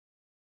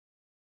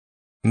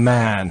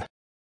Man.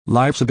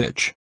 Life's a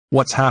bitch.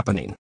 What's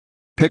happening?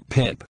 Pip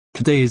Pip,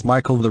 today is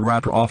Michael the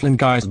rapper Offline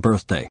guy's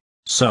birthday.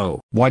 So,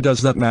 why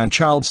does that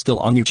man-child still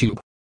on YouTube?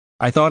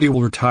 I thought he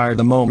will retire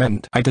the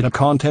moment I did a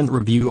content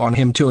review on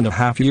him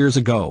 2.5 years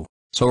ago.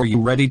 So are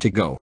you ready to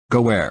go?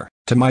 Go where?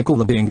 To Michael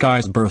the Bean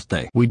guy's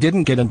birthday. We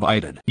didn't get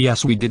invited.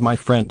 Yes we did, my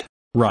friend.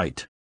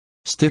 Right.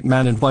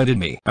 Stipman invited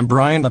me, and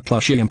Brian the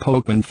plushie and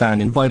Pokemon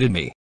fan invited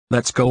me.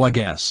 Let's go, I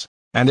guess.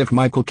 And if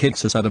Michael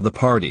kicks us out of the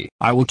party,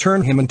 I will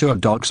turn him into a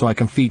dog so I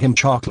can feed him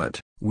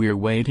chocolate. We're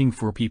waiting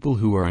for people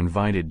who are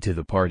invited to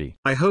the party.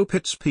 I hope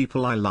it's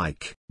people I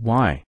like.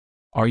 Why?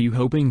 Are you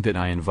hoping that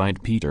I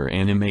invite Peter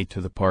Animate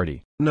to the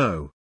party?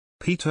 No.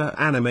 Peter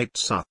Animate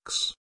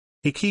sucks.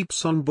 He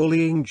keeps on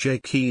bullying Jay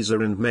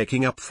Keezer and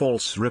making up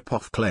false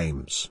rip-off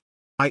claims.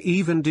 I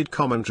even did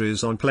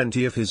commentaries on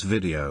plenty of his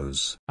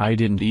videos. I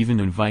didn't even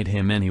invite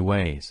him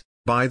anyways.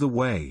 By the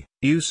way,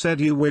 you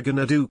said you were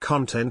gonna do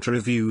content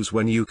reviews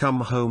when you come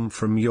home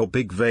from your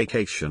big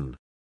vacation.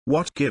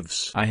 What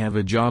gives? I have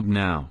a job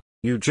now.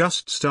 You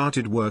just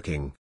started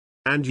working.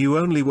 And you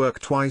only work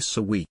twice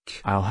a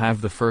week. I'll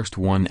have the first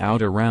one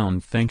out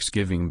around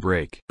Thanksgiving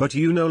break. But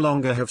you no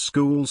longer have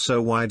school,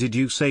 so why did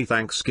you say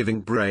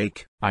Thanksgiving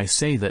break? I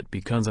say that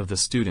because of the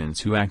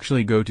students who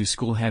actually go to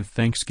school have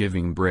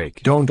Thanksgiving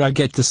break. Don't I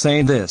get to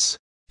say this?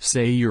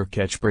 Say your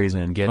catchphrase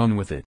and get on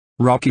with it.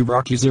 Rocky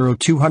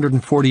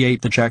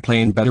 0248, the Jack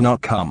Lane better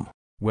not come.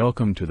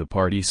 Welcome to the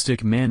party,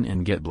 stick man,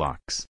 and get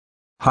blocks.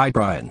 Hi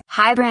Brian.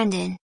 Hi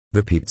Brandon.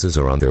 The pizzas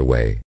are on their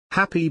way.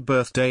 Happy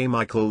birthday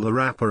Michael the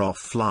rapper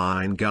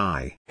Offline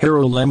guy.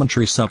 Hero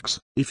Elementary sucks.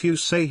 If you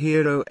say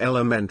Hero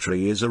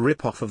Elementary is a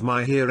rip-off of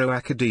My Hero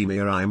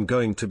Academia, I'm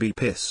going to be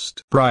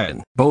pissed.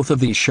 Brian, both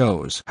of these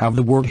shows have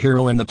the word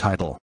hero in the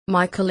title.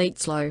 Michael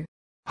eats slow.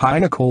 Hi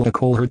Nicole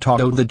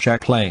Hurtado the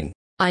Jet Plane.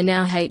 I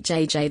now hate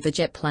JJ the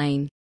jet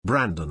plane.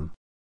 Brandon.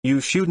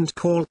 You shouldn't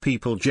call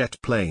people jet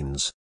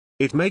planes.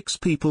 It makes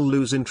people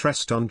lose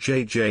interest on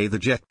JJ the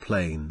jet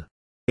plane.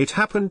 It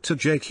happened to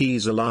Jay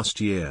Keezer last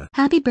year.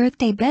 Happy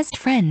birthday, best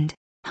friend.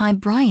 Hi,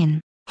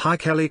 Brian. Hi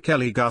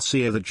Kelly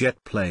Garcia the jet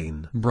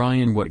plane.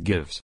 Brian, what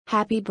gives?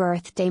 Happy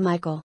birthday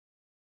Michael.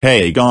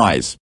 Hey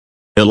guys.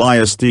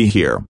 Elias D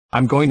here.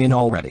 I'm going in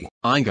already.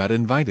 I got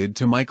invited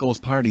to Michael's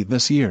party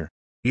this year.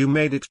 You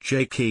made it,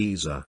 Jay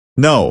Keezer.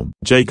 No,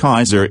 Jay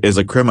Kaiser is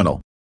a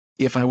criminal.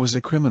 If I was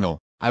a criminal,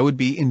 I would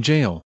be in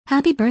jail.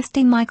 Happy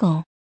birthday,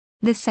 Michael.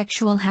 The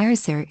sexual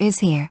harasser is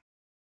here.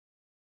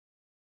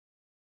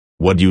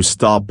 Would you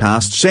stop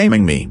past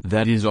shaming me?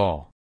 That is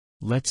all.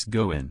 Let's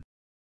go in.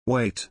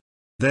 Wait.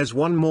 There's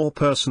one more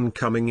person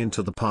coming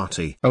into the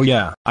party. Oh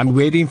yeah, I'm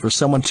waiting for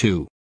someone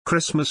too.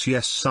 Christmas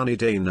yes, sunny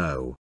day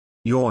no.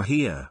 You're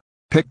here.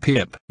 Pip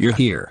Pip, you're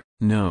here.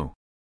 No.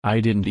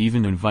 I didn't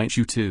even invite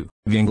you to.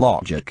 Ving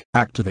logic,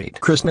 activate.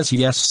 Christmas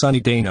yes,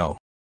 sunny day no.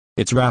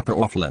 It's rapper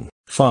Offline,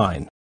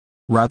 fine.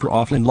 Rapper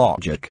Offline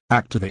logic,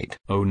 activate.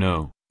 Oh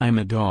no, I'm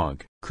a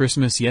dog.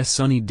 Christmas yes,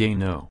 sunny day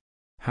no.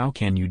 How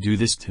can you do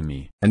this to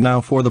me? And now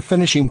for the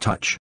finishing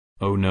touch.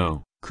 Oh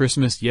no,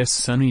 Christmas yes,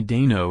 sunny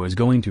day no is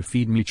going to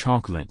feed me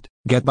chocolate.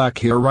 Get back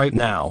here right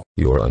now.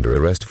 You are under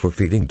arrest for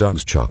feeding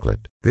dogs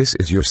chocolate. This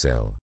is your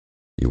cell.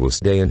 You will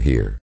stay in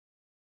here.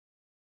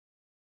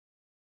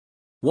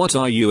 What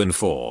are you in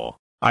for?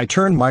 I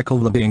turned Michael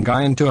the Bean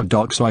guy into a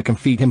dog so I can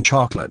feed him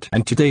chocolate,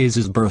 and today is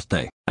his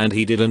birthday. And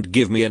he didn't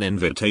give me an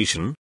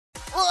invitation?